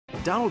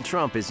Donald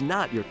Trump is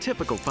not your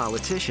typical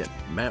politician.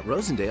 Matt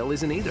Rosendale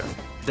isn't either.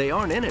 They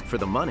aren't in it for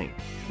the money.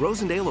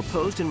 Rosendale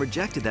opposed and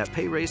rejected that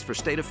pay raise for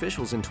state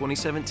officials in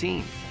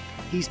 2017.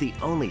 He's the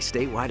only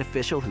statewide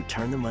official who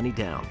turned the money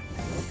down.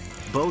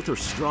 Both are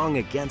strong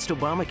against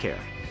Obamacare.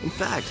 In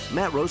fact,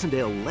 Matt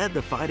Rosendale led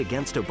the fight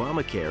against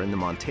Obamacare in the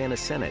Montana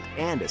Senate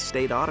and as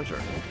state auditor.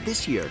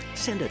 This year,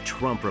 send a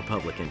Trump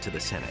Republican to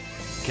the Senate.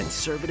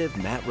 Conservative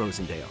Matt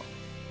Rosendale.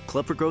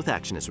 Club for Growth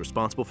Action is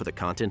responsible for the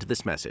content of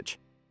this message.